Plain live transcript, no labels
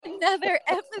another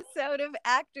episode of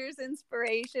Actors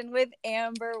Inspiration with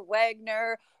Amber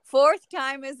Wagner. Fourth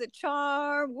time is a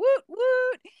charm. Woot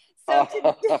woot. So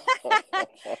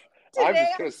I'm today,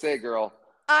 just gonna say, girl,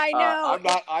 I know.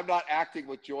 I'm not acting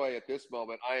with joy at this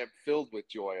moment. I am filled with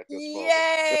joy at this moment.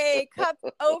 Yay, cup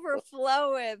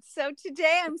overfloweth. So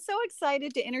today I'm so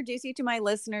excited to introduce you to my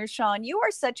listeners. Sean, you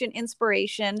are such an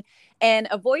inspiration and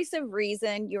a voice of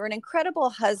reason. You're an incredible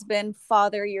husband,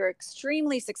 father. You're an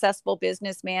extremely successful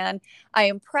businessman. I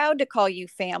am proud to call you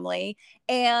family.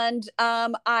 And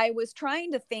I was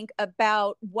trying to think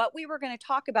about what we were going to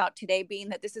talk about today, being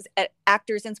that this is an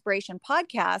Actors Inspiration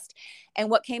podcast. And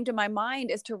what came to my mind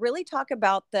is to really talk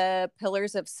about the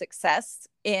pillars of success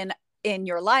in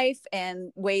your life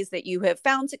and ways that you have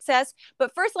found success.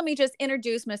 But first, let me just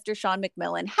introduce Mr. Sean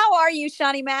McMillan. How are you,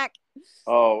 Shawnee Mac?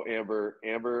 Oh,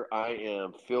 Amber, I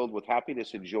am filled with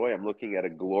happiness and joy. I'm looking at a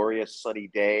glorious sunny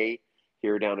day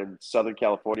here down in Southern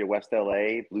California, West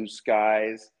LA, blue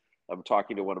skies. I'm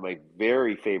talking to one of my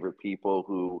very favorite people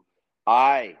who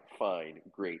I find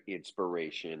great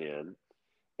inspiration in.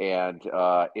 And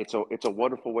it's a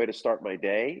wonderful way to start my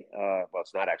day. Well,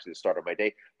 it's not actually the start of my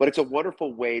day, but it's a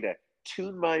wonderful way to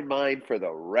tune my mind for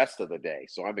the rest of the day.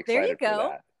 So I'm There you excited for go.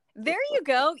 that. There you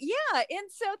go. Yeah.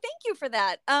 And so thank you for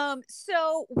that.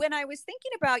 So when I was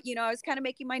thinking about, I was kind of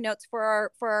making my notes for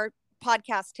our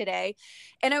podcast today,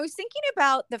 and I was thinking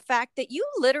about the fact that you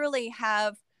literally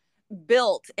have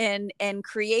built and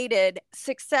created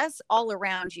success all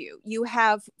around you. You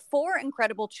have four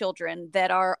incredible children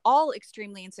that are all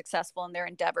extremely successful in their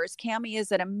endeavors. Cammie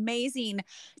is an amazing,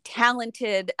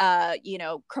 talented,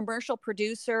 commercial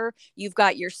producer. You've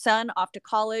got your son off to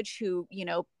college who,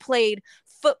 played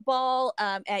football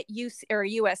at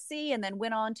USC and then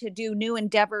went on to do new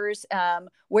endeavors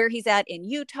where he's at in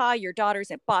Utah. Your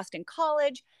daughter's at Boston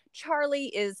College. Charlie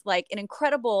is like an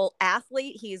incredible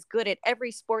athlete. He's good at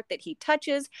every sport that he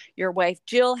touches. Your wife,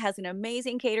 Jill, has an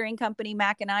amazing catering company,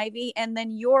 Mac and Ivy. And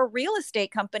then your real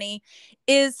estate company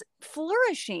is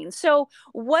flourishing. So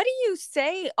what do you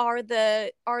say are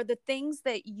the things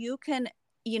that you can,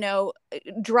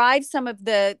 drive some of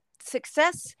the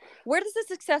success? Where does the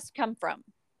success come from?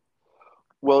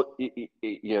 Well,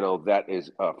 that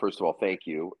is first of all, thank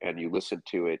you, and you listened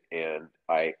to it, and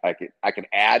I can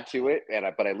add to it,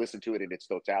 but I listened to it in its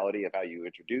totality of how you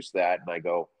introduced that, and I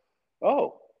go,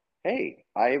 oh, hey,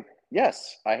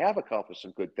 yes, I have accomplished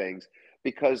some good things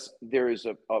because there is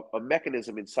a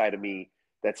mechanism inside of me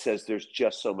that says there's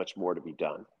just so much more to be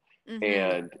done,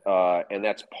 Mm-hmm. and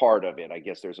that's part of it. I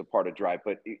guess there's a part of drive,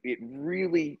 but it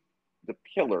really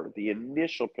the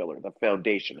initial pillar, the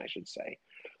foundation, I should say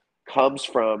comes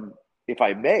from, if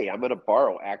I may, I'm going to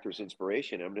borrow actors'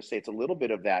 inspiration. I'm going to say it's a little bit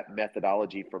of that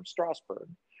methodology from Strasberg.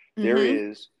 There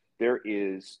Mm-hmm. is there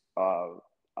is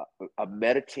a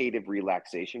meditative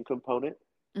relaxation component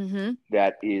Mm-hmm.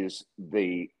 that is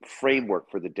the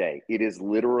framework for the day. It is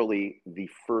literally the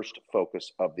first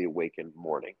focus of the awakened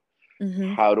morning.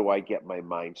 Mm-hmm. How do I get my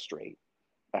mind straight?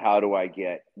 How do I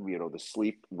get, the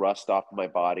sleep rust off my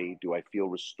body? Do I feel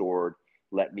restored?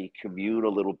 Let me commune a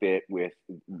little bit with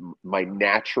my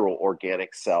natural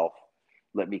organic self.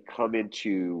 Let me come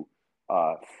into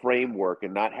framework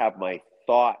and not have my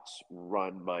thoughts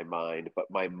run my mind, but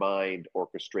my mind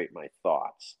orchestrate my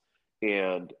thoughts.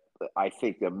 And I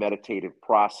think the meditative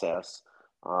process,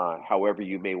 however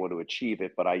you may want to achieve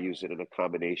it, but I use it in a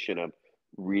combination of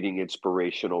reading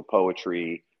inspirational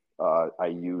poetry. I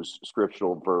use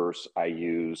scriptural verse. I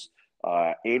use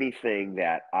anything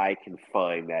that I can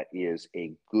find that is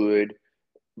a good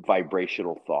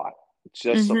vibrational thought. It's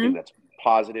just something Mm-hmm. that's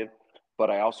positive,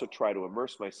 but I also try to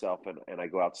immerse myself and I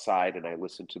go outside and I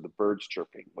listen to the birds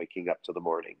chirping, waking up to the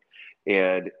morning.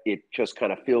 And it just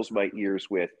kind of fills my ears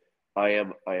with, I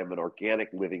am an organic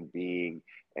living being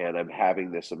and I'm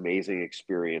having this amazing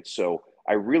experience. So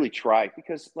I really try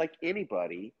because like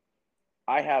anybody,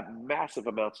 I have massive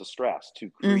amounts of stress.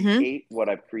 To Mm-hmm. create what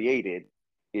I've created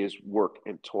is work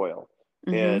and toil.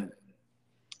 Mm-hmm.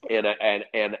 And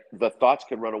and the thoughts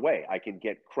can run away. I can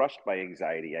get crushed by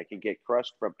anxiety. I can get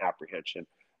crushed from apprehension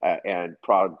and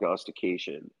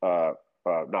prognostication.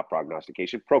 Not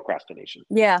prognostication, procrastination.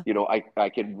 Yeah. I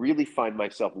can really find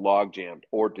myself log jammed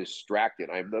or distracted.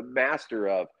 I'm the master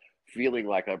of feeling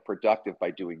like I'm productive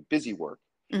by doing busy work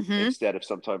Mm-hmm. instead of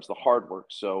sometimes the hard work.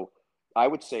 So I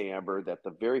would say, Amber, that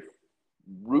the very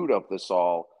root of this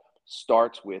all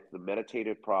starts with the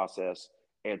meditative process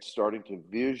and starting to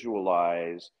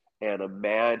visualize and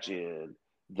imagine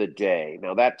the day.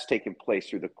 Now that's taken place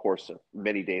through the course of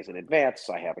many days in advance.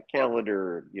 I have a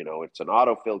calendar, it's an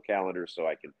autofill calendar, so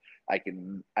I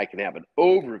can have an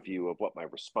overview of what my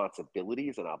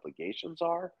responsibilities and obligations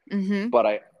are, Mm-hmm. but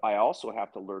I also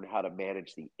have to learn how to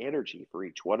manage the energy for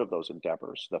each one of those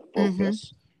endeavors, the Mm-hmm.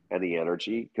 focus and the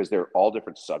energy, because they're all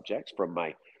different subjects, from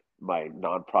my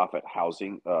nonprofit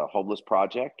housing homeless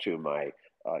project to my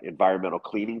environmental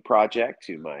cleaning project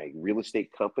to my real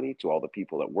estate company to all the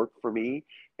people that work for me,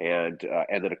 and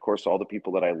then of course all the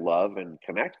people that I love and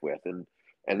connect with,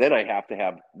 and then I have to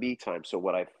have me time. So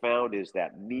what I found is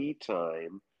that me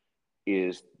time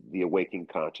is the awakening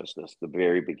consciousness, the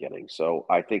very beginning. So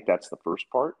I think that's the first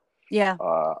part. Yeah.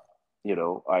 Uh,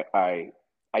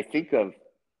 I think of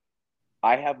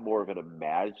I have more of an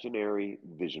imaginary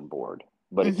vision board,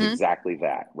 but it's Mm-hmm. exactly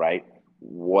that, right?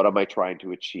 What am I trying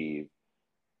to achieve?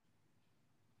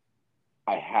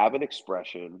 I have an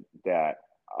expression that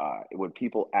when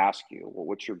people ask you, well,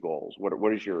 what's your goals?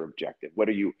 What is your objective? What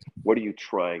are you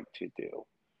trying to do?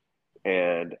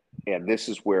 And this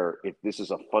is where this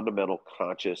is a fundamental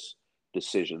conscious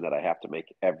decision that I have to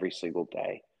make every single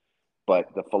day.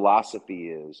 But the philosophy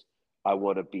is I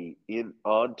want to be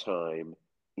on time,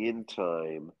 in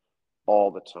time,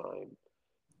 all the time.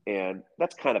 And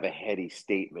that's kind of a heady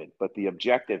statement, but the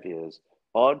objective is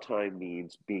on time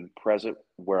means being present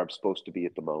where I'm supposed to be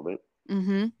at the moment.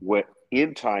 Mm-hmm. What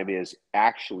in time is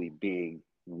actually being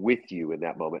with you in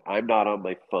that moment. I'm not on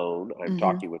my phone. I'm Mm-hmm.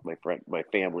 talking with my friend, my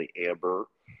family, Amber.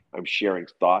 I'm sharing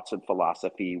thoughts and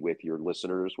philosophy with your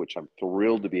listeners, which I'm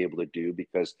thrilled to be able to do,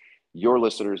 because your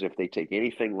listeners, if they take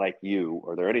anything like you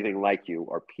or they're anything like you,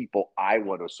 are people I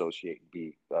want to associate and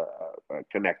be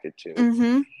connected to.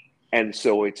 Mm-hmm. And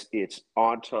so it's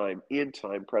on time, in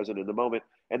time, present in the moment,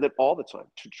 and then all the time,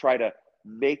 to try to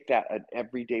make that an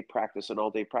everyday practice, an all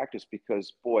day practice,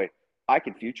 because boy, I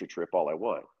can future trip all I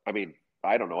want. I mean,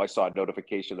 I don't know. I saw a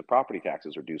notification that property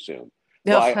taxes are due soon.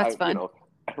 Well, Oh, that's fun.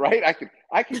 right?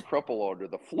 I can crumple under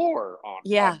the floor on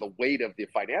Yeah. the weight of the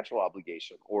financial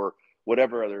obligation, or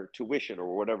whatever other tuition,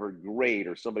 or whatever grade,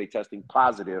 or somebody testing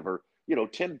positive, or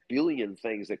 10 billion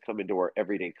things that come into our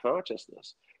everyday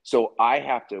consciousness. So I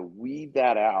have to weed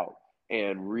that out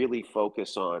and really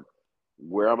focus on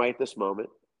where am I at this moment.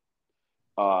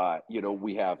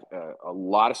 We have a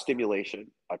lot of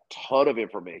stimulation, a ton of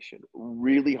information,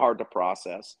 really hard to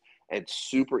process, and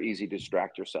super easy to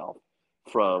distract yourself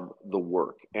from the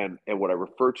work. And what I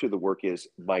refer to the work is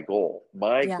my goal.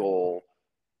 My Yeah. goal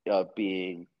of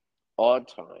being on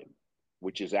time,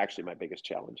 which is actually my biggest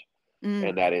challenge, Mm.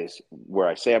 and that is where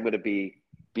I say I'm going to be,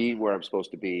 being where I'm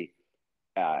supposed to be,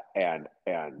 and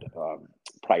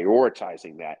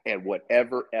prioritizing that, and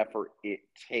whatever effort it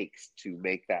takes to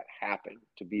make that happen,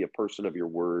 to be a person of your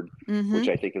word, Mm-hmm. which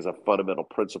I think is a fundamental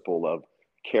principle of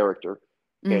character.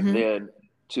 And Mm-hmm. then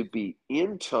to be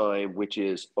in time, which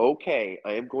is okay,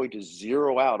 I am going to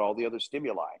zero out all the other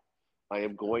stimuli. I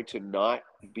am going to not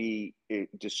be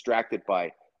distracted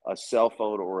by a cell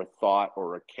phone or a thought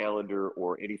or a calendar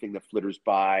or anything that flitters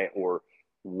by, or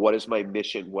what is my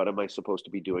mission? What am I supposed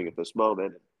to be doing at this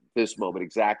moment? This moment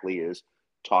exactly is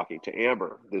talking to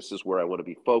Amber. This is where I want to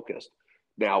be focused.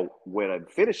 Now, when I'm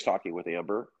finished talking with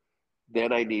Amber,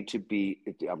 then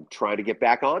I'm trying to get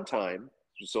back on time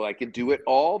so I can do it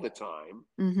all the time.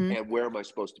 Mm-hmm. And where am I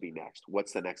supposed to be next?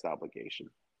 What's the next obligation?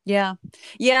 Yeah.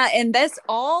 Yeah. And this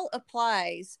all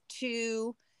applies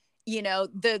to,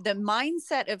 the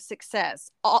mindset of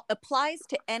success all applies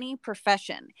to any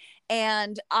profession.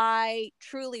 And I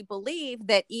truly believe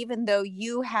that even though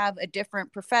you have a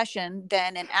different profession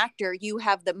than an actor, you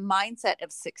have the mindset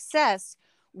of success,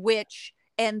 which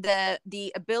and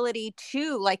the ability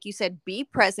to, like you said, be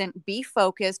present, be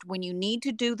focused when you need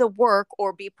to do the work,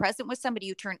 or be present with somebody.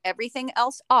 You turn everything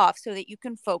else off so that you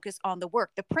can focus on the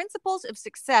work. The principles of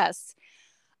success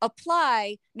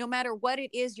apply no matter what it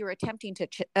is you're attempting to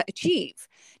achieve.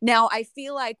 Now, I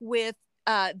feel like with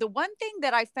the one thing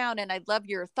that I found, and I'd love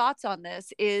your thoughts on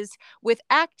this, is with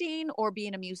acting or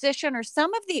being a musician or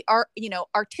some of the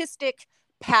artistic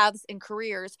paths and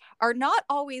careers are not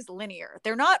always linear.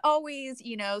 They're not always,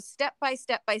 step by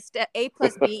step by step, A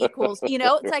plus B equals,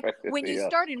 it's like when you Yeah.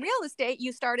 start in real estate,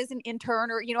 you start as an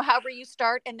intern, or, however you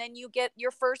start, and then you get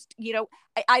your first,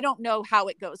 I don't know how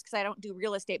it goes because I don't do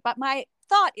real estate, but my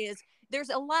thought is there's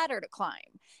a ladder to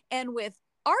climb. And with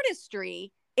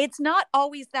artistry, it's not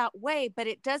always that way, but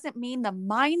it doesn't mean the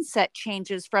mindset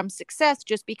changes from success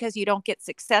just because you don't get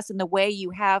success in the way you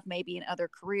have maybe in other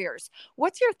careers.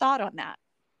 What's your thought on that?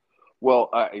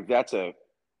 Well,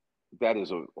 that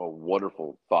is a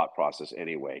wonderful thought process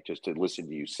anyway, just to listen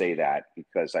to you say that,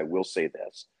 because I will say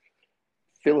this.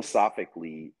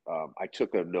 Philosophically, I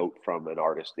took a note from an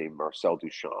artist named Marcel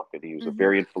Duchamp, and he was a Mm-hmm.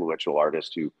 very influential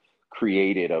artist who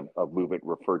created a movement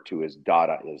referred to as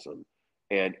Dadaism.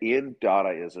 And in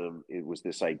Dadaism, it was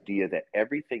this idea that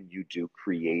everything you do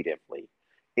creatively,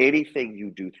 anything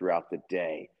you do throughout the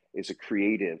day, is a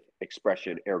creative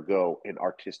expression, ergo, an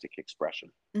artistic expression.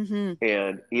 Mm-hmm.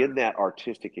 And in that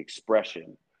artistic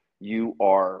expression, you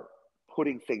are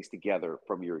putting things together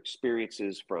from your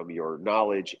experiences, from your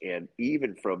knowledge, and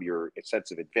even from your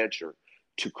sense of adventure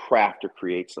to craft or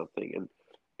create something.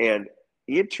 And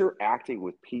interacting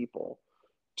with people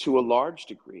to a large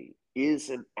degree is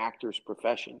an actor's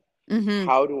profession. Mm-hmm.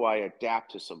 How do I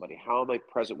adapt to somebody? How am I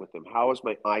present with them? How is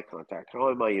my eye contact? How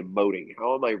am I emoting?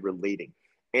 How am I relating?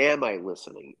 Am I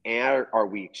listening? Are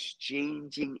we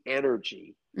exchanging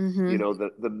energy?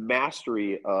 Mm-hmm. The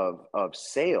mastery of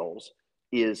sales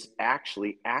is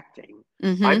actually acting. I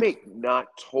Mm-hmm. may not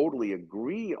totally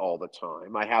agree all the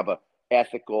time. I have a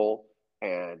ethical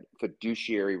and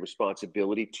fiduciary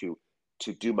responsibility to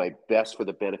do my best for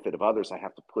the benefit of others. I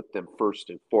have to put them first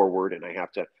and forward, and I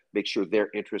have to make sure their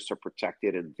interests are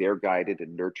protected and they're guided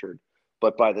and nurtured.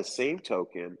 But by the same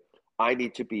token, I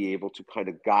need to be able to kind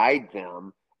of guide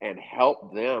them and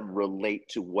help them relate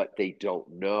to what they don't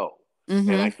know. And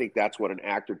Mm-hmm. I think that's what an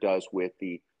actor does with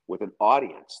an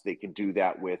audience. They can do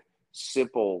that with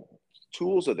simple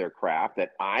tools of their craft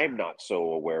that I'm not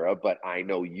so aware of, but I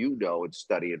know and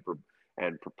study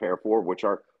and prepare for, which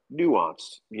are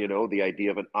nuanced. The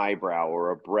idea of an eyebrow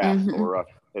or a breath Mm-hmm. or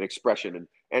an expression,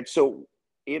 and so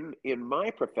in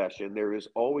my profession, there is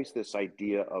always this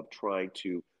idea of trying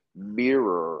to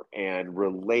mirror and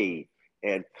relate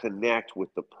and connect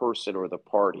with the person or the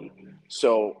party.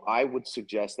 So I would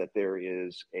suggest that there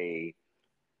is a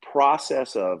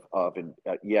process of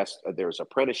yes, there's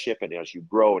apprenticeship, and as you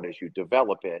grow and as you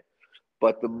develop it,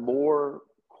 but the more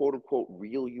quote unquote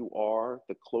real you are,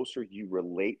 the closer you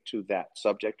relate to that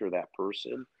subject or that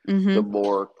person, the Mm-hmm.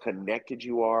 more connected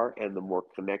you are, and the more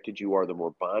connected you are, the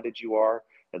more bonded you are,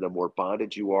 and the more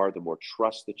bonded you are, the more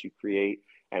trust that you create.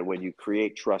 And when you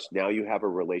create trust, now you have a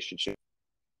relationship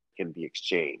that can be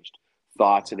exchanged,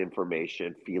 thoughts and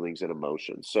information, feelings and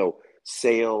emotions. So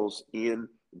sales in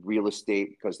real estate,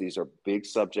 because these are big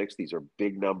subjects, these are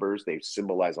big numbers, they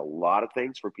symbolize a lot of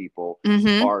things for people,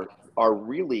 Mm-hmm. are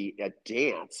really a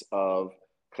dance of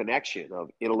connection, of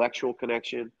intellectual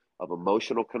connection, of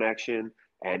emotional connection,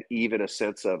 and even a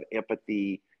sense of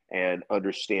empathy and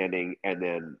understanding, and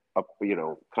then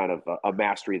kind of a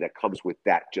mastery that comes with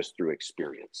that just through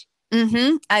experience.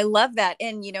 Mm-hmm. I love that.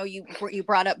 And you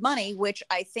brought up money, which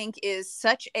I think is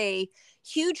such a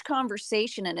huge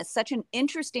conversation and is such an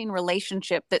interesting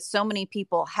relationship that so many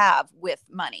people have with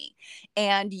money.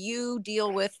 And you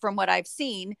deal with, from what I've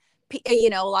seen, a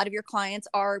lot of your clients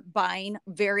are buying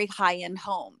very high-end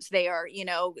homes. They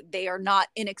are not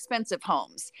inexpensive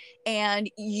homes. And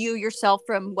you yourself,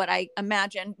 from what I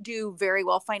imagine, do very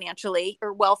well financially,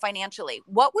 or well financially.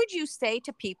 What would you say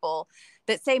to people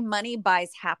that say money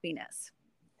buys happiness?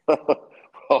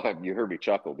 Well, you heard me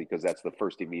chuckle because that's the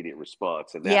first immediate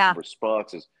response, and Yeah.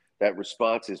 that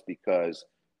response is because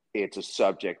it's a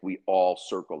subject we all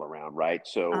circle around, right?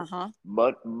 So Uh-huh.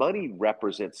 money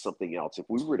represents something else. If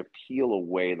we were to peel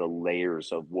away the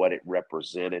layers of what it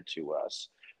represented to us,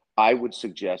 I would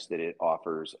suggest that it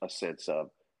offers a sense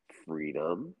of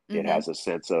freedom. It Mm-hmm. has a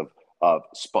sense of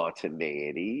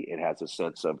spontaneity. It has a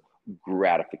sense of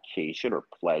gratification or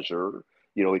pleasure.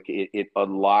 It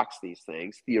unlocks these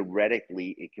things.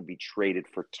 Theoretically, it can be traded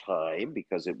for time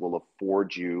because it will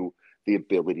afford you the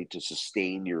ability to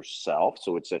sustain yourself.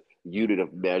 So it's a unit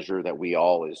of measure that we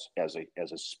all as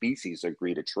a species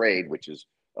agree to trade, which is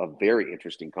a very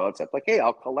interesting concept. Like, hey,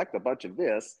 I'll collect a bunch of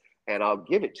this and I'll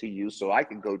give it to you so I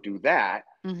can go do that.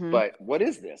 Mm-hmm. But what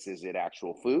is this? Is it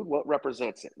actual food? What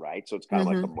represents it, right? So it's kind of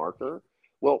like a Mm-hmm. marker.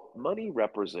 Well, money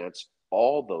represents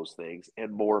all those things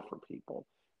and more for people.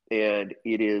 And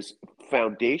it is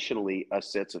foundationally a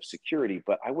sense of security,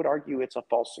 but I would argue it's a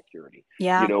false security.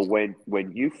 Yeah.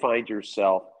 When you find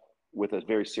yourself with a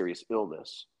very serious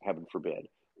illness, heaven forbid,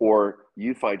 or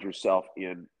you find yourself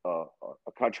in a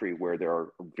country where there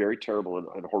are very terrible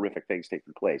and horrific things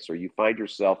taking place, or you find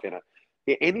yourself in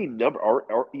any number,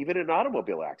 or even an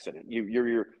automobile accident,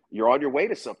 you're on your way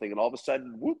to something, and all of a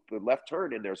sudden, whoop, a left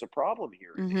turn, and there's a problem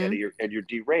here, and Mm-hmm. you're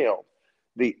derailed.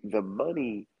 The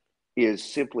money is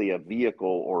simply a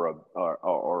vehicle, or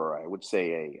I would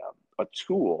say a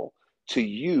tool to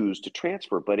use to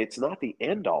transfer, but it's not the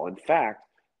end all. In fact,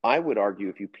 I would argue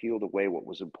if you peeled away what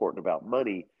was important about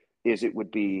money, is it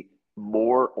would be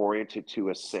more oriented to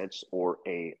a sense or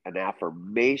an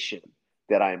affirmation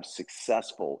that I am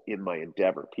successful in my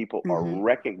endeavor. People are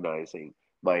recognizing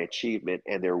my achievement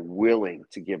and they're willing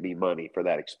to give me money for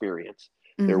that experience.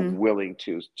 They're Mm-hmm. willing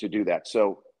to do that.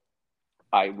 So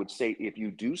I would say if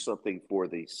you do something for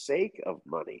the sake of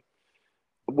money,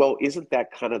 well, isn't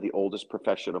that kind of the oldest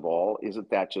profession of all? Isn't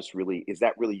that just really, is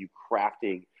that really you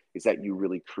crafting? Is that you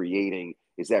really creating?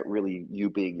 Is that really you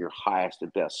being your highest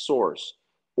and best source?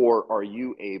 Or are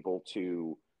you able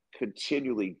to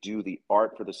continually do the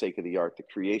art for the sake of the art, the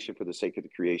creation for the sake of the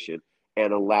creation,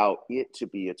 and allow it to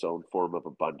be its own form of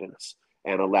abundance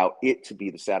and allow it to be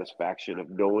the satisfaction of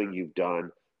knowing you've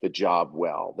done the job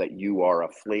well, that you are a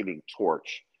flaming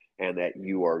torch and that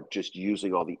you are just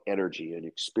using all the energy and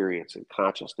experience and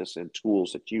consciousness and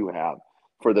tools that you have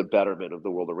for the betterment of the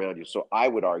world around you. So I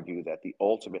would argue that the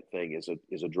ultimate thing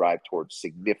is a drive towards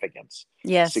significance,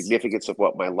 Yes. significance of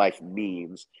what my life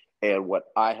means. And what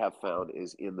I have found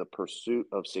is in the pursuit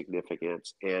of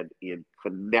significance and in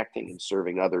connecting and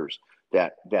serving others,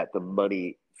 that the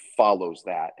money follows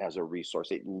that as a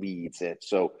resource. It leads it.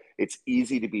 So it's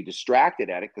easy to be distracted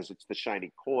at it because it's the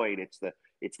shiny coin. It's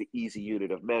the easy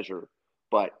unit of measure,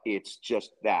 but it's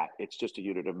just that. It's just a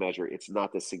unit of measure. It's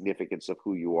not the significance of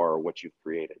who you are or what you've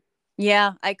created.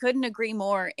 Yeah, I couldn't agree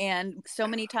more. And so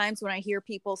many times when I hear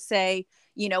people say,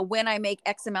 when I make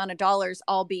X amount of dollars,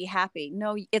 I'll be happy.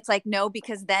 No, it's like, no,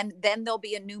 because then there'll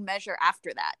be a new measure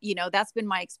after that. That's been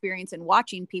my experience in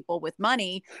watching people with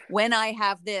money. When I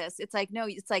have this, it's like, no,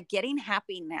 it's like getting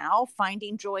happy now,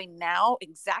 finding joy now,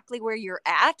 exactly where you're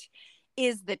at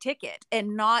is the ticket.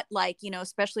 And not like,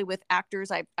 especially with actors,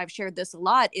 I've shared this a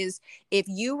lot, is if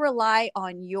you rely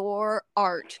on your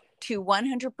art to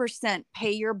 100%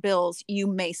 pay your bills, you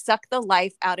may suck the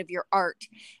life out of your art.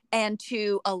 And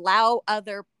to allow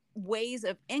other ways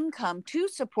of income to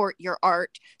support your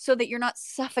art so that you're not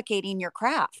suffocating your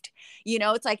craft.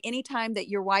 It's like anytime that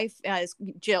your wife, as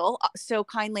Jill, so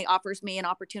kindly offers me an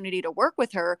opportunity to work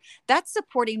with her, that's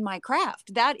supporting my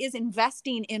craft. That is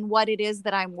investing in what it is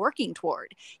that I'm working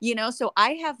toward. So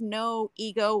I have no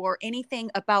ego or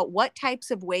anything about what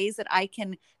types of ways that I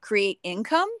can create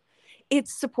income.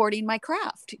 It's supporting my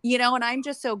craft, and I'm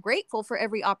just so grateful for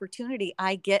every opportunity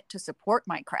I get to support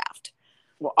my craft.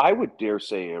 Well, I would dare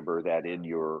say, Amber, that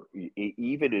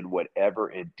even in whatever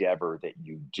endeavor that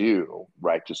you do,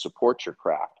 right, to support your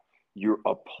craft, you're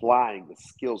applying the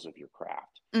skills of your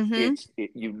craft. Mm-hmm.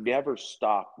 You never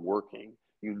stop working.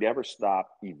 You never stop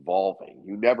evolving.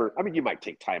 You never, I mean, you might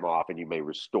take time off and you may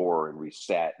restore and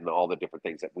reset and all the different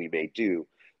things that we may do,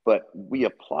 but we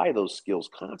apply those skills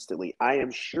constantly. I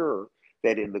am sure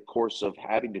that in the course of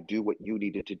having to do what you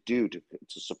needed to do to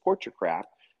support your craft,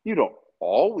 you don't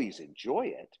always enjoy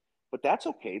it, but that's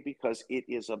okay because it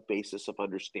is a basis of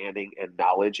understanding and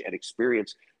knowledge and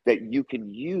experience that you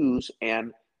can use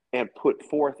and put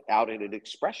forth out in an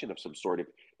expression of some sort.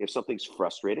 If something's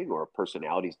frustrating or a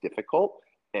personality is difficult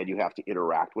and you have to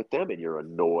interact with them and you're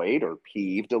annoyed or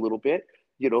peeved a little bit,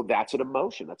 that's an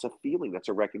emotion, that's a feeling, that's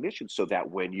a recognition. So that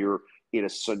when you're in a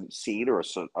scene or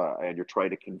and you're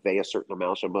trying to convey a certain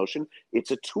amount of emotion,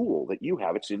 it's a tool that you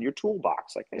have. It's in your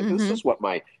toolbox. Like, hey, this Mm-hmm. is what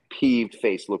my peeved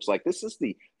face looks like. This is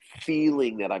the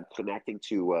feeling that I'm connecting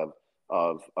to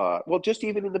well, just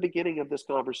even in the beginning of this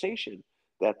conversation,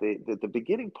 that the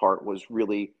beginning part was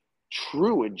really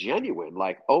true and genuine.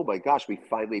 Like, oh my gosh, we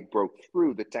finally broke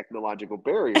through the technological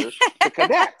barrier to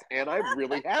connect, and I'm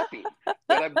really happy.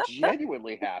 That I'm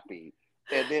genuinely happy.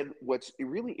 And then what's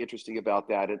really interesting about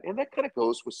that, and that kind of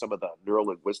goes with some of the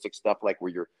neurolinguistic stuff, like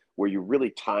where you're really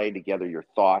tying together your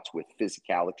thoughts with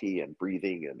physicality and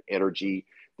breathing and energy.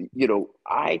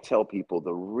 I tell people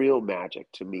the real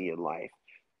magic to me in life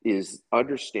is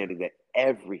understanding that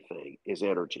everything is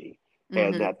energy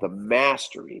and Mm-hmm. that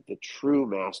the true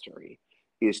mastery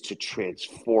is to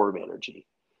transform energy,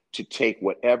 to take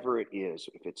whatever it is,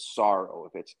 if it's sorrow,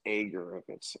 if it's anger, if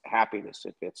it's happiness,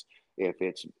 if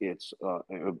it's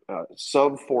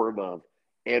some form of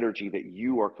energy that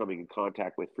you are coming in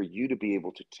contact with, for you to be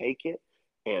able to take it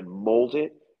and mold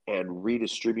it and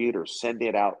redistribute or send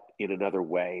it out in another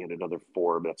way, in another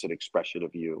form that's an expression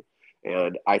of you.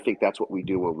 And I think that's what we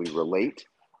do when we relate.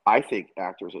 I think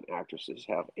actors and actresses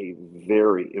have a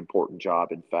very important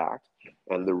job, in fact.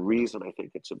 And the reason I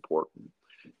think it's important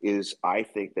is I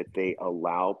think that they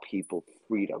allow people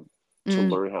freedom to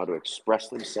Mm. learn how to express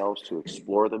themselves, to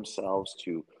explore themselves,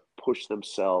 to push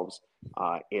themselves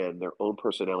and their own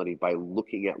personality by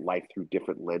looking at life through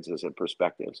different lenses and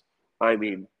perspectives. I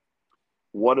mean,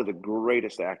 one of the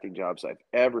greatest acting jobs I've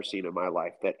ever seen in my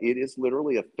life. That it is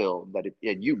literally a film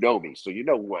and you know me, so you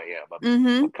know who I am.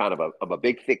 Mm-hmm. I'm kind of I'm a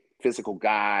big, thick, physical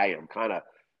guy. I'm kind of,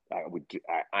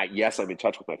 yes, I'm in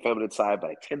touch with my feminine side,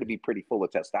 but I tend to be pretty full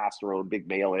of testosterone, big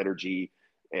male energy.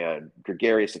 and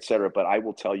gregarious, etc. But I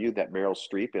will tell you that Meryl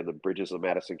Streep in The Bridges of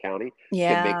Madison County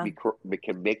Yeah. can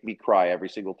make me cry every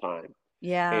single time.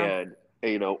 Yeah. And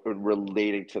and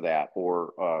relating to that,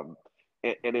 or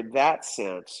and in that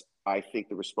sense, I think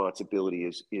the responsibility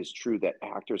is true, that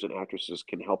actors and actresses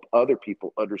can help other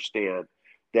people understand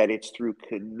that it's through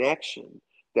connection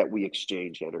that we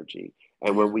exchange energy.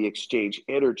 And when Yeah. we exchange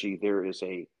energy, there is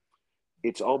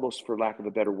it's almost, for lack of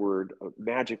a better word,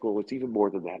 magical. It's even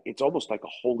more than that. It's almost like a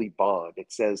holy bond.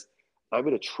 It says, I'm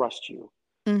going to trust you,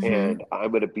 Mm-hmm. and I'm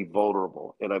going to be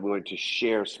vulnerable, and I'm going to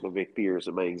share some of my fears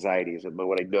and my anxieties and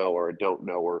what I know or I don't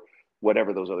know, or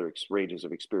whatever those other ranges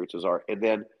of experiences are. And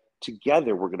then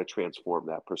together we're going to transform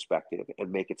that perspective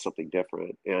and make it something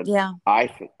different. And Yeah. I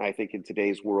think in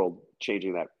today's world,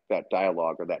 changing that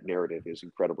dialogue or that narrative is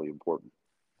incredibly important.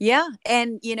 Yeah.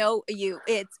 And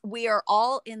we are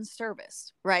all in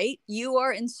service, right? You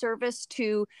are in service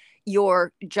to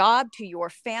your job, to your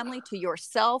family, to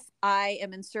yourself. I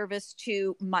am in service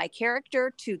to my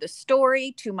character, to the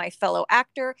story, to my fellow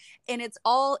actor. And it's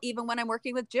all, even when I'm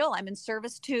working with Jill, I'm in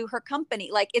service to her company.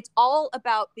 Like, it's all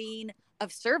about being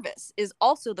of service, is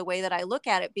also the way that I look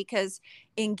at it, because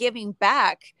in giving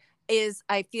back is,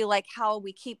 I feel like, how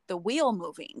we keep the wheel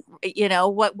moving.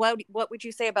 What would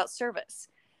you say about service?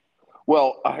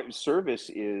 Well, service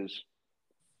is,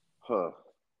 huh.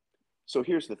 So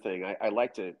here's the thing. I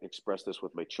like to express this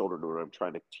with my children when I'm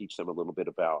trying to teach them a little bit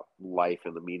about life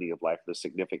and the meaning of life, the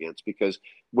significance, because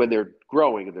when they're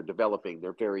growing and they're developing,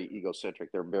 they're very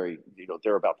egocentric. They're very,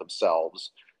 they're about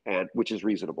themselves, and which is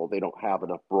reasonable. They don't have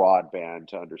enough broadband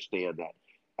to understand that.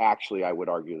 Actually, I would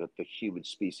argue that the human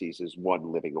species is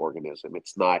one living organism.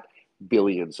 It's not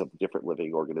billions of different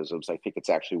living organisms. I think it's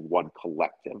actually one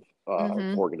collective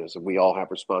Mm-hmm. organism. We all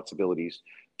have responsibilities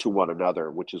to one another,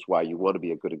 which is why you want to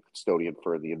be a good custodian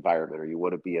for the environment, or you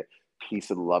want to be a peace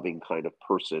and loving kind of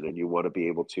person, and you want to be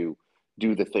able to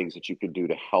do the things that you can do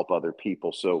to help other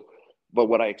people. So, but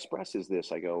what I express is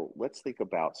this: I go, let's think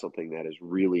about something that is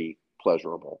really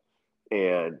pleasurable,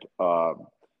 and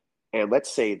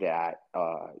let's say that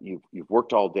you've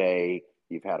worked all day,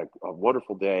 you've had a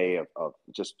wonderful day of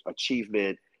just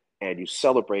achievement, and you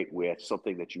celebrate with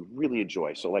something that you really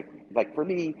enjoy. So, like for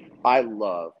me, I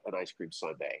love an ice cream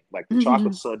sundae, like the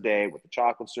chocolate Mm-hmm. sundae with the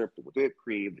chocolate syrup, the whipped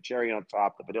cream, the cherry on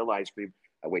top, the vanilla ice cream.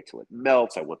 I wait till it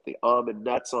melts. I want the almond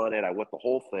nuts on it. I want the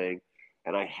whole thing,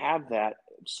 and I have that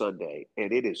sundae,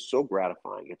 and it is so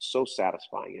gratifying. It's so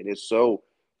satisfying. It is so,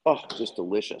 just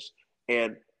delicious.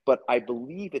 And but I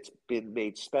believe it's been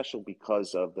made special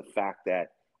because of the fact that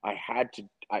I had to,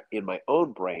 in my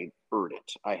own brain, earn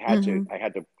it. Mm-hmm. I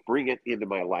had to bring it into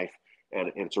my life,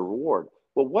 and it's a reward.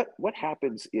 Well, what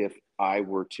happens if I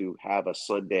were to have a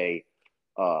Sunday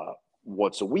uh,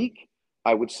 once a week?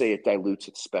 I would say it dilutes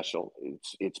its special,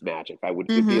 its magic. It'd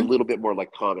be a Mm-hmm. little bit more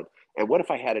like common. And what if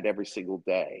I had it every single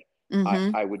day?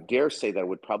 Mm-hmm. I would dare say that I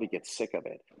would probably get sick of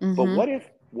it. But Mm-hmm.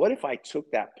 what if I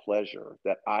took that pleasure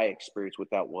that I experienced with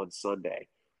that one Sunday,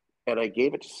 and I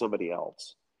gave it to somebody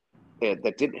else, and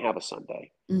that didn't have a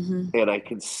Sunday, Mm-hmm. and I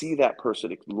can see that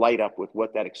person light up with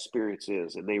what that experience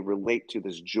is, and they relate to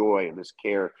this joy and this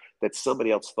care that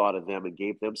somebody else thought of them and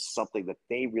gave them something that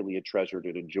they really had treasured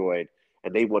and enjoyed,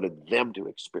 and they wanted them to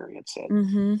experience it.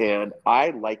 Mm-hmm. And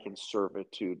I liken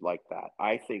servitude like that.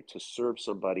 I think to serve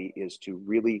somebody is to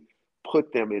really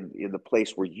put them in the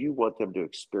place where you want them to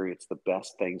experience the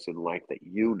best things in life that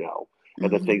you know, and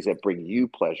the Mm-hmm. things that bring you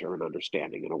pleasure and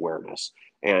understanding and awareness.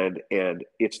 And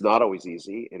it's not always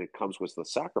easy, and it comes with the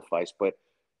sacrifice. But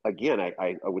again,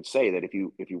 I would say that if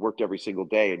you worked every single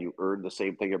day and you earned the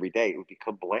same thing every day, it would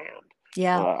become bland.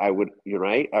 Yeah. I would, you're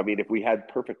right. I mean, if we had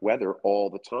perfect weather all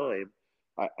the time,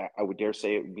 I would dare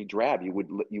say it would be drab. You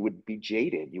would be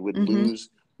jaded. You would Mm-hmm. lose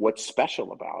what's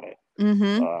special about it.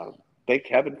 Mm-hmm. Uh, Thank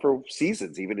heaven for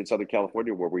seasons, even in Southern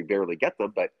California where we barely get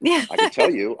them. But Yeah. I can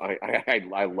tell you,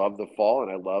 I love the fall,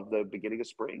 and I love the beginning of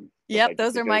spring, Yep,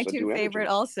 those are my because of two new favorite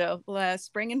energy. also.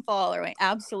 Spring and fall are my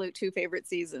absolute two favorite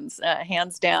seasons,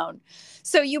 hands down.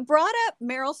 So you brought up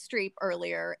Meryl Streep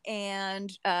earlier,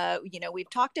 and we've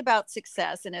talked about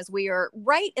success, and as we are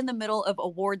right in the middle of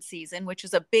award season, which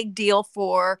is a big deal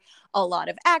for a lot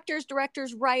of actors,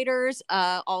 directors, writers,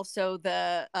 also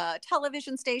the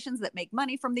television stations that make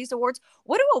money from these awards.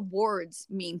 What do awards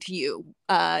mean to you,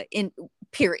 in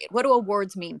period? What do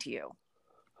awards mean to you?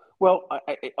 Well,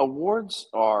 awards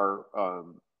are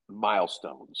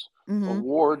milestones. Mm-hmm.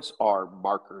 Awards are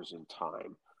markers in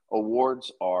time.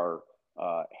 Awards are,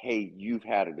 hey, you've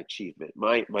had an achievement.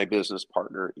 My business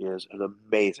partner is an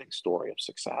amazing story of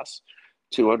success.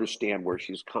 To understand where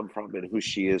she's come from and who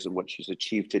she is and what she's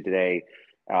achieved today,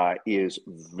 is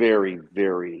very,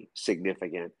 very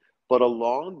significant. But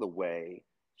along the way,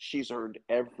 she's earned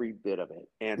every bit of it.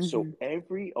 And so Mm-hmm.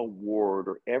 every award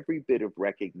or every bit of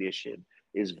recognition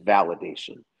is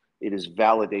validation. It is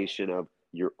validation of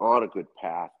you're on a good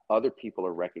path. Other people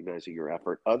are recognizing your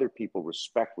effort. Other people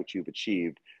respect what you've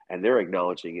achieved, and they're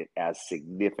acknowledging it as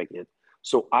significant.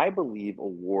 So I believe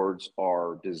awards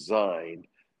are designed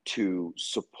to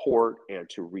support and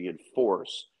to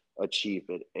reinforce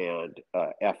achievement and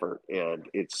effort. And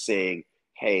it's saying,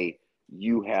 hey,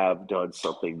 you have done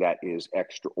something that is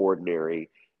extraordinary,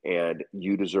 and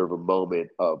you deserve a moment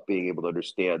of being able to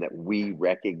understand that we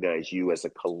recognize you as a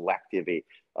collective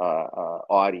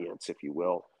audience, if you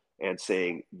will, and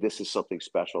saying this is something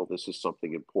special, this is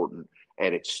something important,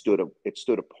 and it stood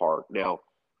apart. Now,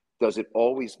 does it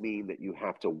always mean that you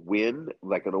have to win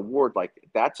like an award? Like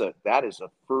that is a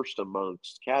first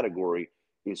amongst category,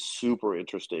 is super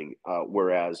interesting.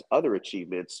 Whereas other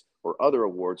achievements or other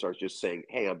awards are just saying,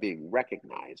 "Hey, I'm being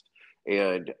recognized,"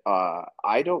 and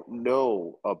I don't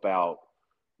know about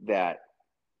that.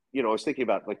 I was thinking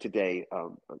about like today.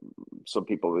 Some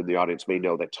people in the audience may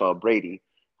know that Tom Brady,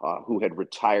 who had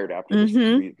retired after this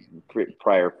Mm-hmm.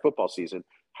 prior football season,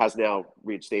 has now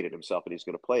reinstated himself and he's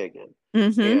going to play again.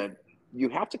 Mm-hmm. And you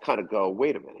have to kind of go,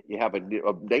 wait a minute. You have a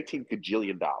 19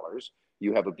 gajillion dollars.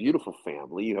 You have a beautiful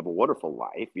family. You have a wonderful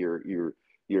life. You're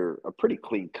a pretty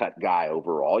clean cut guy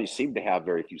overall. You seem to have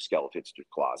very few skeletons in your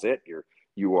closet.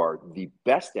 You are the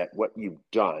best at what you've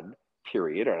done.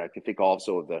 Period. And I can think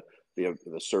also of the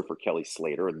surfer Kelly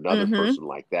Slater, another Mm-hmm. person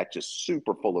like that, just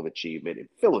super full of achievement and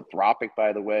philanthropic,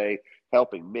 by the way,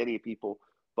 helping many people.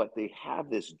 But they have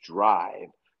this drive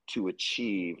to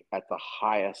achieve at the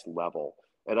highest level.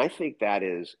 And I think that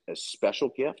is a special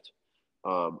gift.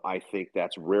 I think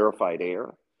that's rarefied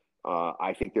air.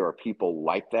 I think there are people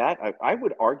like that. I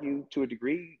would argue to a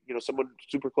degree, someone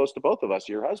super close to both of us,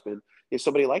 your husband, is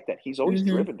somebody like that. He's always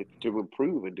Mm-hmm. driven to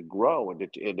improve and to grow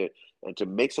and to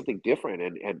make something different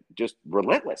and just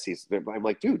relentless. I'm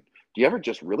like, dude, do you ever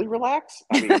just really relax?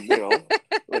 I mean,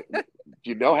 like, do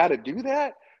you know how to do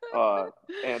that? Uh,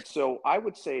 and so I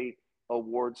would say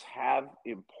awards have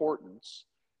importance,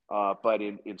 but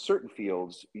in certain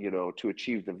fields, to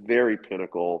achieve the very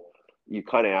pinnacle, you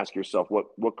kind of ask yourself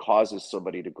what causes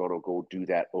somebody to go do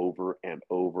that over and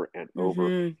over and over.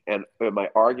 Mm-hmm. And my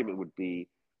argument would be,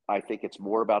 I think it's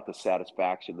more about the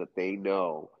satisfaction that they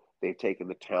know they've taken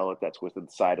the talent that's within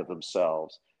inside of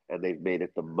themselves and they've made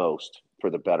it the most for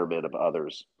the betterment of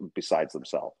others besides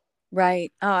themselves.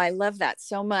 Right. Oh, I love that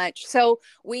so much. So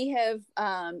we have,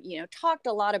 talked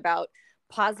a lot about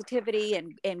positivity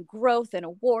and growth and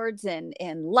awards and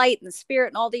light and spirit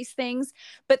and all these things.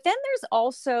 But then there's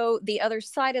also the other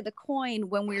side of the coin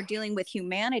when we're dealing with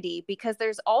humanity, because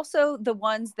there's also the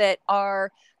ones that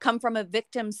are come from a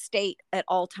victim state at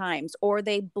all times, or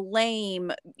they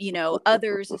blame,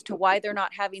 others as to why they're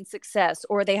not having success,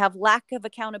 or they have lack of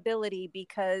accountability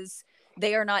because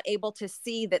they are not able to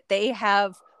see that they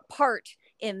have part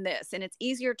in this and it's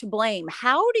easier to blame.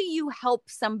 How do you help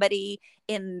somebody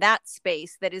in that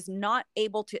space that is not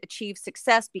able to achieve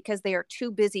success because they are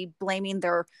too busy blaming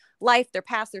their life, their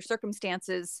past, their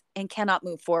circumstances, and cannot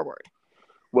move forward?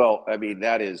 Well, I mean,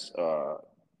 that's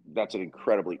an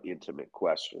incredibly intimate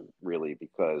question, really,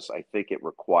 because I think it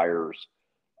requires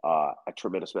a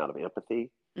tremendous amount of empathy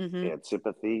Mm-hmm. and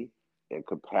sympathy and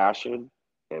compassion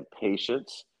and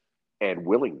patience and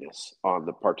willingness on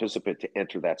the participant to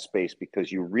enter that space,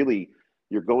 because you're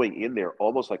going in there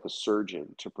almost like a surgeon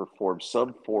to perform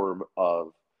some form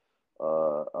of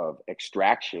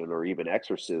extraction or even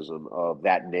exorcism of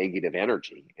that negative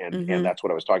energy. And Mm-hmm. that's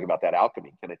what I was talking about, that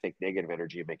alchemy. Can I take negative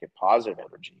energy and make it positive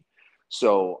energy?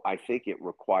 So I think it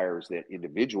requires that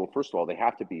individual, first of all, they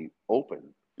have to be open.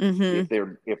 Mm-hmm.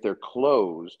 If they're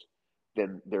closed,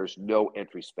 then there's no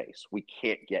entry space. We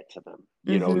can't get to them.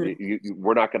 Mm-hmm.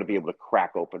 We're not going to be able to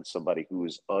crack open somebody who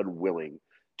is unwilling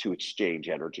to exchange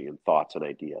energy and thoughts and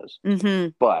ideas. Mm-hmm.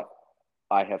 But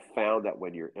I have found that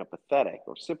when you're empathetic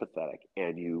or sympathetic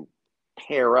and you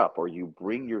pair up or you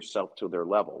bring yourself to their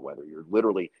level, whether you're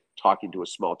literally talking to a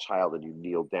small child and you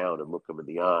kneel down and look them in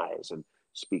the eyes and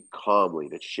speak calmly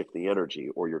to shift the energy,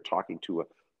 or you're talking to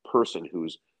a person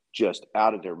who's just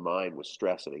out of their mind with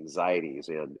stress and anxieties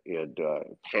and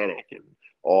panic and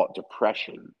all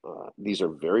depression. These are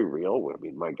very real. I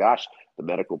mean, my gosh, the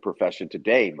medical profession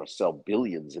today must sell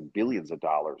billions and billions of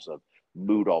dollars of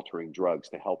mood altering drugs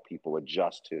to help people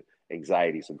adjust to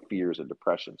anxieties and fears and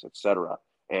depressions, etc.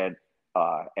 And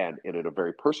at a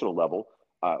very personal level,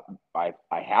 uh, I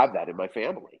have that in my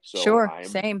family, so Sure. I'm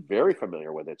Same. very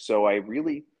familiar with it. So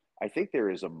I think there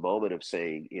is a moment of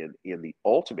saying in the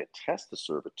ultimate test of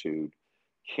servitude,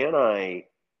 can I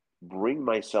bring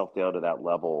myself down to that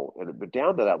level? And but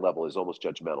down to that level is almost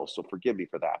judgmental, so forgive me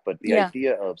for that. But the Yeah.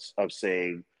 idea of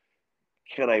saying,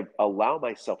 can I allow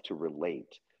myself to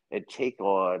relate and take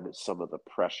on some of the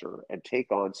pressure and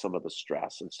take on some of the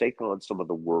stress and take on some of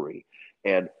the worry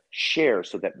and share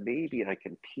so that maybe I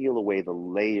can peel away the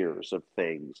layers of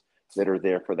things that are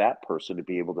there for that person to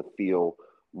be able to feel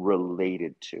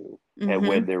related to. And Mm-hmm.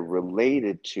 when they're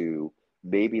related to,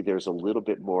 maybe there's a little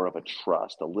bit more of a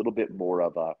trust, a little bit more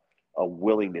of a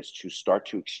willingness to start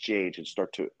to exchange and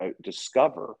start to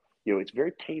discover. It's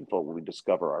very painful when we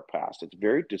discover our past.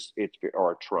 It's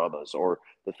our traumas or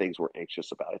the things we're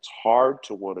anxious about. It's hard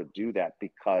to want to do that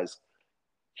because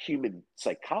human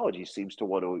psychology seems to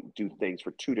want to do things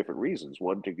for two different reasons: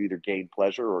 one, to either gain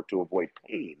pleasure or to avoid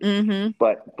pain. Mm-hmm.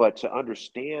 But to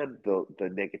understand the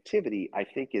negativity, I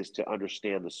think, is to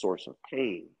understand the source of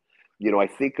pain. I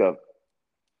think of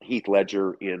Heath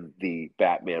Ledger in the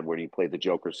Batman, when he played the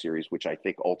Joker series, which I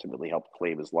think ultimately helped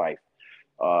claim his life.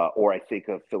 Or I think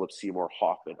of Philip Seymour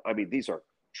Hoffman. I mean, these are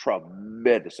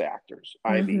tremendous actors.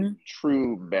 I mean, Mm-hmm.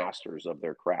 true masters of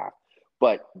their craft.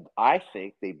 But I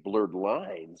think they blurred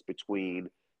lines between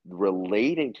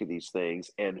relating to these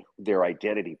things and their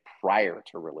identity prior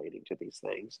to relating to these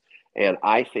things. And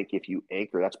I think if you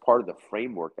anchor, that's part of the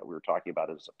framework that we were talking about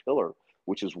as a pillar,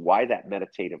 which is why that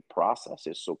meditative process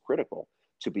is so critical,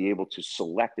 to be able to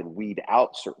select and weed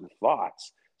out certain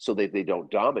thoughts so that they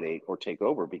don't dominate or take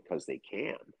over, because they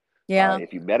can. Yeah.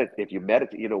 If you meditate,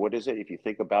 what is it? If you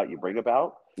think about, you bring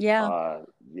about. Yeah.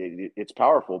 It's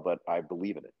powerful, but I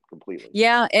believe in it completely.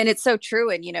 Yeah, and it's so true.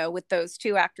 And with those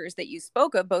two actors that you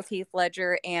spoke of, both Heath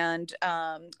Ledger and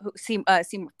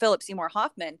Philip Seymour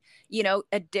Hoffman,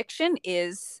 addiction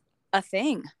is a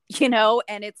thing.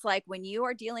 And it's like when you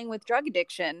are dealing with drug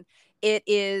addiction, it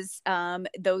is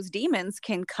those demons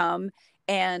can come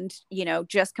and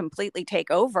just completely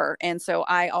take over. And so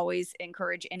I always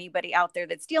encourage anybody out there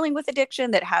that's dealing with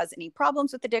addiction, that has any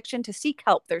problems with addiction, to seek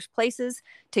help. There's places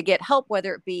to get help,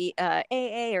 whether it be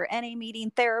AA or NA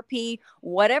meeting, therapy,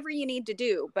 whatever you need to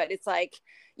do. But it's like,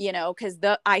 because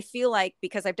I feel like,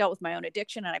 because I've dealt with my own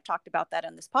addiction and I've talked about that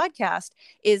on this podcast,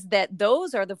 is that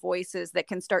those are the voices that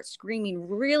can start screaming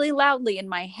really loudly in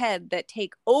my head that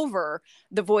take over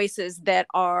the voices that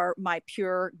are my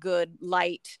pure good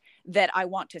light that I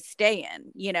want to stay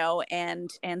in,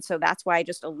 and so that's why I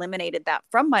just eliminated that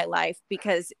from my life,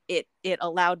 because it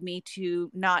allowed me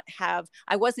to not have,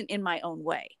 I wasn't in my own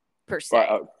way per se.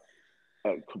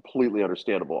 But completely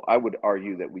understandable. I would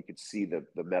argue that we could see the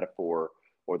metaphor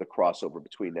or the crossover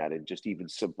between that and just even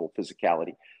simple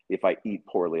physicality. If I eat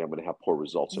poorly, I'm going to have poor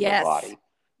results in my Yes. body,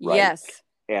 right? Yes.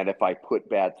 And if I put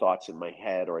bad thoughts in my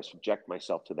head or I subject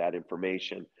myself to that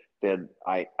information, then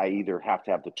I either have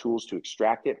to have the tools to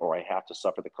extract it, or I have to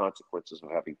suffer the consequences of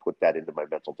having put that into my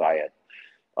mental diet.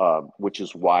 Which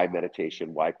is why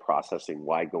meditation, why processing,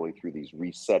 why going through these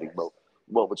resetting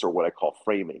moments, or what I call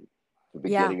framing, the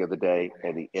Yeah. beginning of the day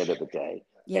and the end of the day,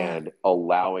 Yeah. and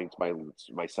allowing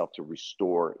myself to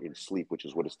restore in sleep, which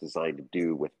is what it's designed to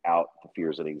do, without the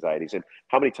fears and anxieties. And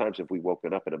how many times have we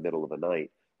woken up in the middle of the night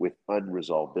with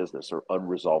unresolved business or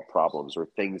unresolved problems or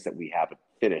things that we haven't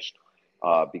finished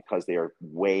because they are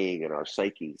weighing in our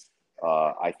psyches?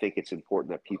 I think it's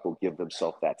important that people give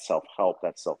themselves that self-help,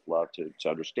 that self-love, to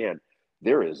understand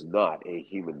there is not a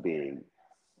human being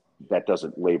that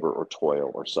doesn't labor or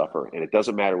toil or suffer. And it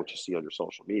doesn't matter what you see on your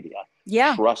social media.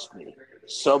 Yeah. Trust me,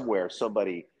 somewhere,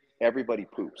 everybody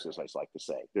poops, as I like to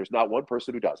say. There's not one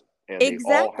person who doesn't. And they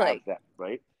all have Exactly. that,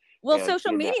 right? Well, And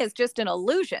social in that, media is just an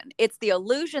illusion. It's the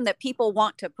illusion that people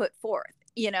want to put forth.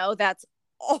 That's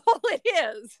all it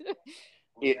is.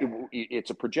 it's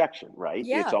a projection, right? It's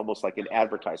Yeah. almost like an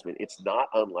advertisement. It's not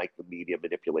unlike the media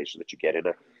manipulation that you get in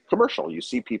a commercial. You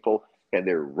see people and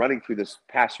they're running through the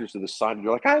pastures of the sun. And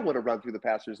you're like, I want to run through the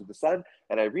pastures of the sun.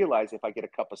 And I realize if I get a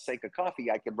cup of Sanka coffee,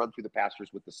 I can run through the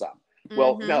pastures with the sun.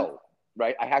 Well, Mm-hmm. no,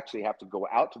 right? I actually have to go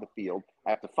out to the field. I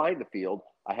have to find the field.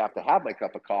 I have to have my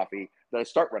cup of coffee. Then I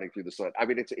start running through the sun. I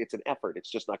mean, it's an effort. It's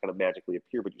just not going to magically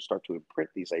appear, but you start to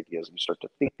imprint these ideas and you start to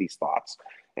think these thoughts.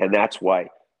 And that's why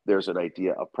there's an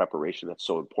idea of preparation that's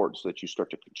so important, so that you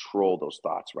start to control those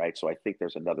thoughts, right? So I think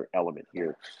there's another element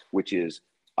here, which is,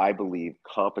 I believe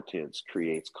competence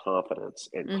creates confidence,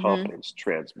 and Mm-hmm. confidence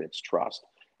transmits trust.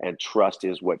 And trust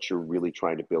is what you're really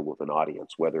trying to build with an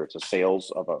audience, whether it's a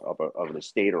sales of an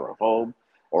estate or a home,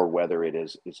 or whether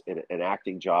is an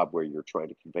acting job where you're trying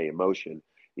to convey emotion.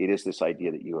 It is this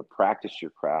idea that you have practiced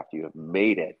your craft, you have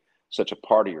made it such a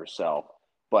part of yourself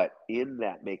But in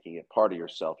that making it part of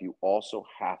yourself, you also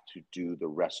have to do the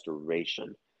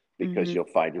restoration, because Mm-hmm. you'll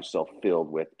find yourself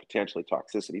filled with potentially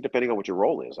toxicity, depending on what your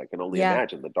role is. I can only Yeah.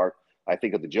 imagine the dark. I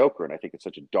think of the Joker, and I think it's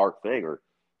such a dark thing. Or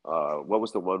what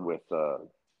was the one with uh,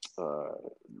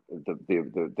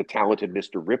 the talented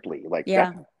Mr. Ripley? Like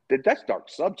Yeah. that's dark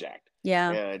subject,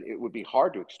 Yeah. and it would be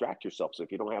hard to extract yourself. So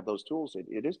if you don't have those tools,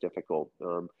 it is difficult.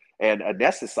 And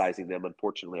anesthetizing them,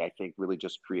 unfortunately, I think really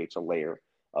just creates a layer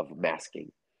of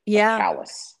masking, a Yeah.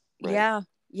 callus, right? Yeah.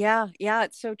 Yeah. Yeah.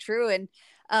 It's so true. And,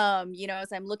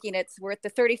 as I'm looking, we're at the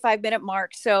 35-minute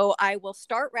mark. So I will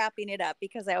start wrapping it up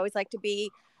because I always like to be,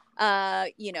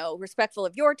 respectful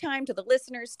of your time, to the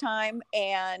listeners' time.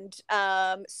 And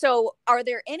so are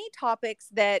there any topics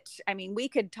that, I mean, we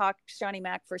could talk Shawnee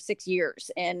Mac for 6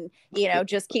 years and,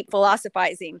 just keep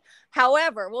philosophizing.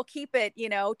 However, we'll keep it,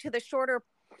 to the shorter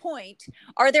point.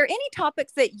 Are there any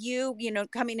topics that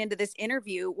coming into this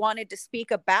interview wanted to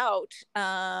speak about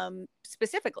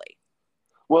specifically?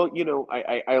 Well,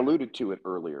 I alluded to it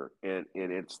earlier, and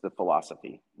it's the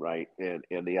philosophy, right? And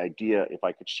the idea, if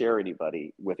I could share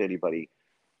anybody,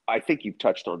 I think you've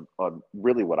touched on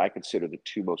really what I consider the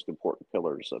two most important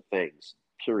pillars of things,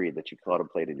 period, that you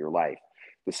contemplate in your life,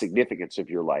 the significance of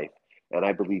your life. And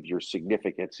I believe your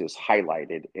significance is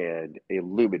highlighted and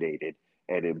illuminated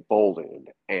and emboldened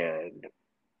and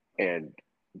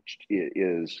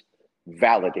is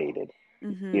validated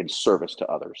Mm-hmm. in service to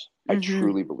others. I Mm-hmm.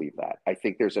 truly believe that. I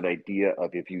think there's an idea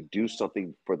of, if you do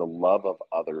something for the love of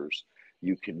others,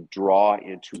 you can draw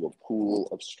into a pool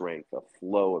of strength, a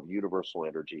flow of universal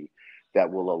energy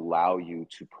that will allow you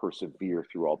to persevere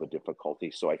through all the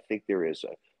difficulty. So I think there is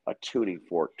a tuning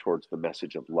fork towards the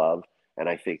message of love. And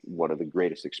I think one of the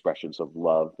greatest expressions of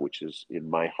love, which is in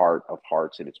my heart of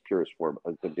hearts in its purest form,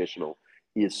 unconditional,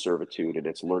 is servitude, and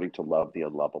it's learning to love the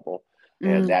unlovable,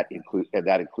 and that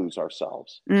includes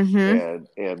ourselves. Mm-hmm.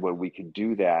 And when we can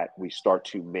do that, we start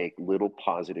to make little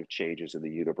positive changes in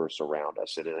the universe around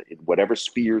us. And in whatever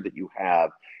sphere that you have,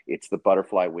 it's the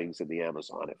butterfly wings in the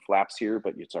Amazon. It flaps here,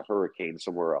 but it's a hurricane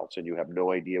somewhere else, and you have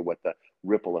no idea what the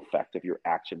ripple effect of your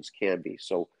actions can be.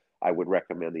 So I would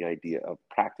recommend the idea of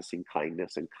practicing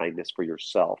kindness, and kindness for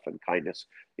yourself, and kindness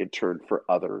in turn for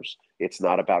others. It's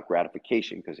not about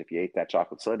gratification, because if you ate that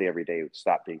chocolate sundae every day, it would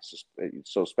stop being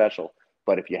so special.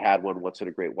 But if you had one once in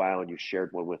a great while and you shared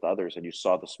one with others and you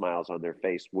saw the smiles on their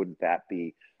face, wouldn't that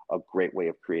be a great way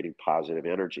of creating positive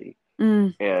energy?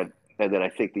 Mm. And then I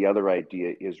think the other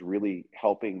idea is really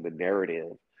helping the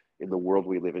narrative in the world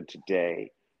we live in today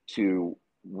to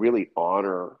really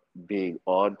honor being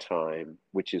on time,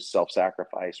 which is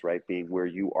self-sacrifice, right? Being where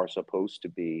you are supposed to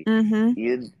be,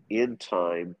 Mm-hmm. in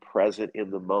time, present in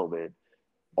the moment,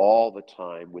 all the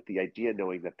time, with the idea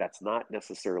knowing that that's not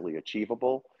necessarily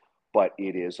achievable, but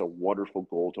it is a wonderful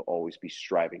goal to always be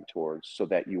striving towards, so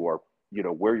that you are,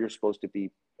 where you're supposed to be,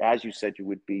 as you said you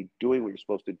would be, doing what you're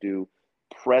supposed to do,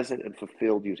 present and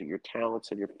fulfilled, using your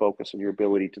talents and your focus and your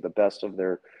ability to the best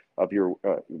of your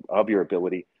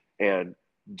ability, and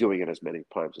doing it as many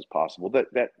times as possible.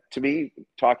 That to me,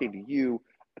 talking to you,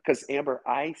 because Amber,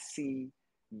 I see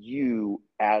you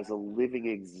as a living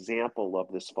example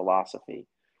of this philosophy.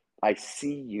 I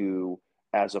see you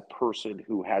as a person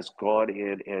who has gone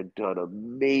in and done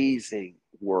amazing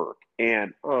work,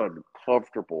 and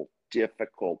uncomfortable,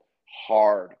 difficult,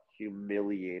 hard,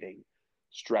 humiliating,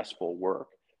 stressful work,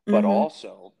 but Mm-hmm.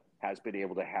 also has been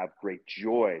able to have great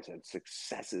joys and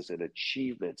successes and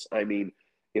achievements. I mean,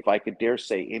 if I could dare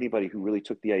say, anybody who really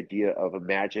took the idea of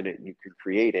imagine it and you can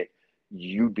create it,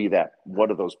 you'd be that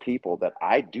one of those people that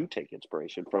I do take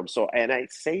inspiration from. So, and I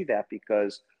say that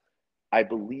because I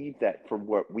believe that from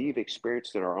what we've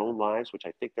experienced in our own lives, which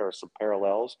I think there are some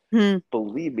parallels,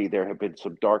 believe me, there have been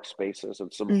some dark spaces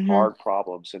and some Mm-hmm. hard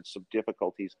problems and some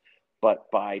difficulties. But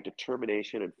by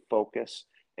determination and focus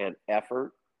and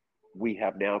effort, we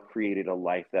have now created a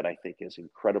life that I think is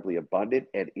incredibly abundant.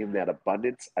 And in that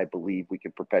abundance, I believe we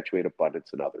can perpetuate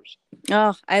abundance in others.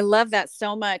 Oh, I love that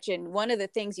so much. And one of the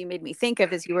things you made me think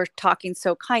of as you were talking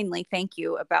so kindly, thank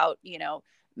you, about,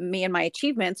 me and my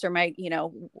achievements, or my,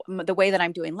 the way that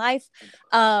I'm doing life.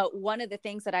 One of the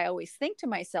things that I always think to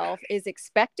myself is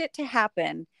expect it to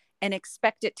happen and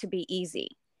expect it to be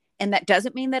easy. And that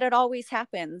doesn't mean that it always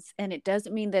happens. And it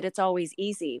doesn't mean that it's always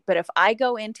easy. But if I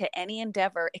go into any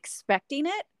endeavor expecting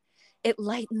it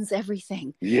lightens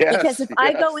everything. Because Yes, if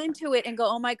I go yes. into it and go,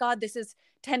 oh my God, this is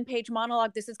 10-page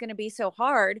monologue, this is going to be so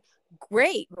hard.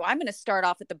 Great. Well, I'm going to start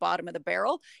off at the bottom of the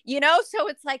barrel, So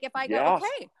it's like, if I go, Yeah,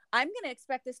 okay, I'm going to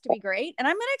expect this to be great, and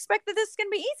I'm going to expect that this is going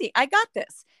to be easy. I got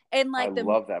this. And I like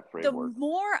love that the framework.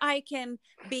 more I can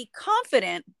be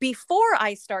confident before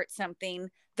I start something,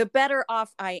 the better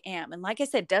off I am. And like I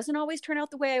said, doesn't always turn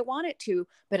out the way I want it to,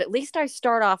 but at least I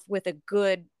start off with a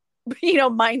good,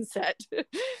 mindset.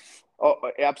 Oh,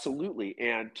 absolutely.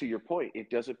 And to your point,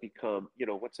 it doesn't become,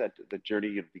 what's that? The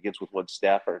journey begins with one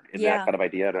step, or in that Yeah. kind of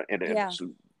idea, and Yeah. so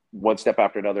one step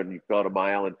after another, and you've gone a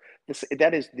mile. And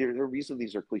that is the reason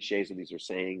these are cliches and these are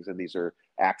sayings and these are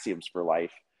axioms for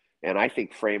life. And I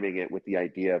think framing it with the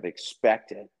idea of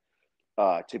expect it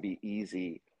to be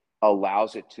easy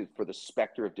allows it to for the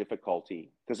specter of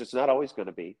difficulty, because it's not always going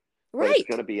to be, but it's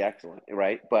going Right. to be excellent,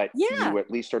 right? But Yeah. you at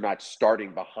least are not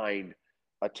starting behind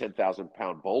a 10,000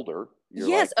 pound boulder. You're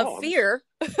Yes. like, Of oh, I'm just fear.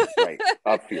 right,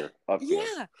 of fear.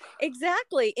 Yeah,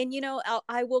 exactly. And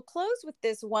I will close with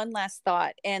this one last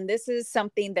thought. And this is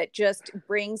something that just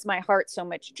brings my heart so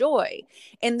much joy.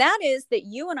 And that is that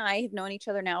you and I have known each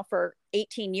other now for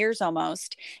 18 years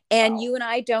almost. And Wow. you and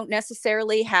I don't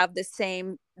necessarily have the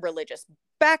same religious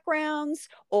backgrounds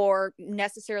or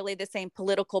necessarily the same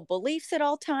political beliefs at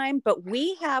all time, but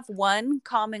we have one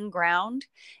common ground,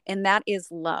 and that is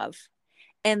love.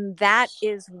 And that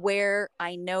Yes. is where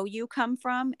I know you come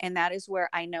from. And that is where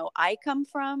I know I come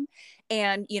from.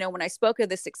 And, when I spoke of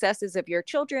the successes of your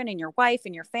children and your wife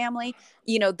and your family,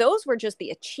 those were just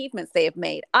the achievements they have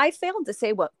made. I failed to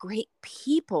say what great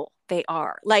people they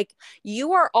are. Like,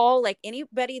 you are all, like,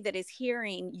 anybody that is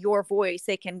hearing your voice,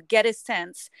 they can get a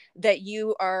sense that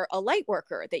you are a light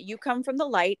worker, that you come from the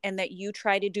light, and that you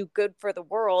try to do good for the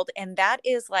world. And that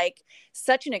is like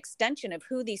such an extension of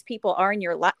who these people are in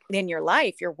your life.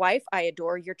 Your wife, I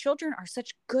adore. Your children are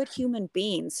such good human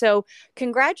beings. So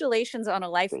congratulations on a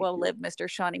life Thank well you. lived, Mr.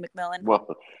 Shawnee McMillan. Well,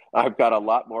 I've got a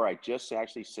lot more. I just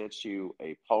actually sent you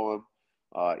a poem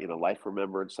in a life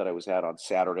remembrance that I was at on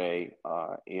Saturday,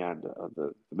 and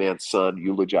the man's son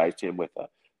eulogized him with a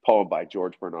poem by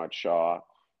George Bernard Shaw,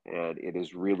 and it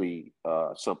is really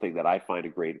something that I find a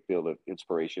great deal of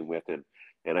inspiration with, and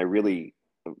I really,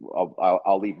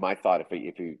 I'll leave my thought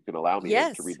if you can allow me to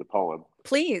Yes, read the poem.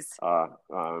 please. Uh,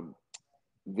 um,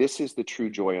 this is the true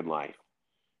joy in life,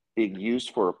 being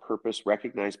used for a purpose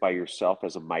recognized by yourself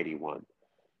as a mighty one,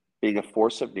 being a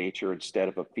force of nature instead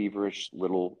of a feverish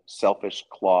little selfish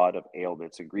clod of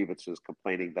ailments and grievances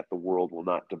complaining that the world will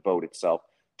not devote itself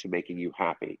to making you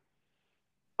happy.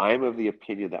 I am of the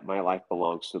opinion that my life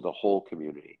belongs to the whole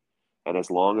community, and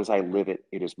as long as I live it,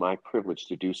 it is my privilege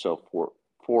to do so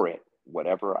for it,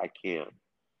 whatever I can.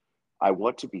 I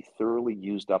want to be thoroughly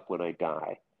used up when I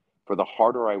die, for the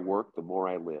harder I work, the more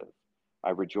I live. I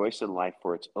rejoice in life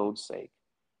for its own sake.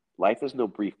 Life is no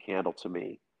brief candle to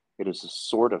me. It is a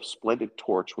sort of splendid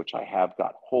torch which I have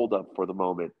got hold of for the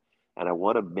moment, and I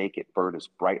want to make it burn as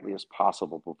brightly as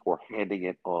possible before handing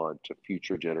it on to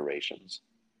future generations.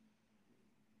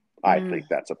 I Mm, think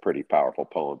that's a pretty powerful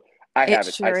poem. I it have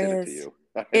it. I sure sent it to is. you.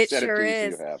 I It sent it sure to you so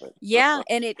you is. have it. Yeah,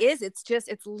 and it is.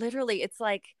 It's literally, it's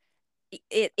like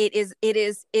it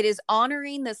is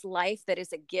honoring this life that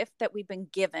is a gift that we've been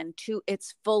given to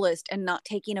its fullest, and not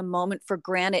taking a moment for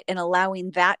granted, and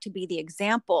allowing that to be the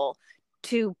example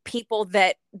to people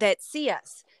that see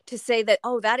us, to say that,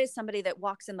 oh, that is somebody that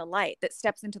walks in the light, that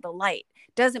steps into the light.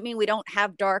 Doesn't mean we don't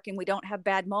have dark and we don't have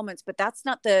bad moments, but that's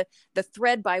not the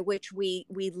thread by which we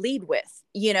lead with.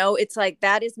 It's like,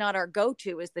 that is not our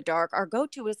go-to, is the dark. Our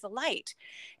go-to is the light.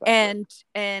 That's right.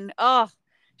 And oh,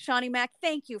 Shawnee Mac,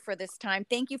 thank you for this time.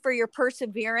 Thank you for your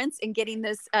perseverance in getting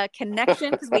this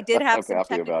connection, because we did have I'm some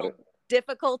happy about it. technical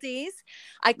difficulties.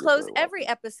 I You're close very every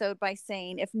welcome. episode by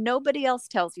saying, if nobody else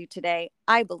tells you today,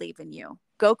 I believe in you.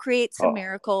 Go create some Oh,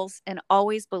 miracles, and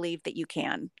always believe that you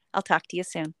can. I'll talk to you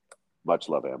soon. much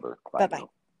love, Amber. Bye Bye bye. now.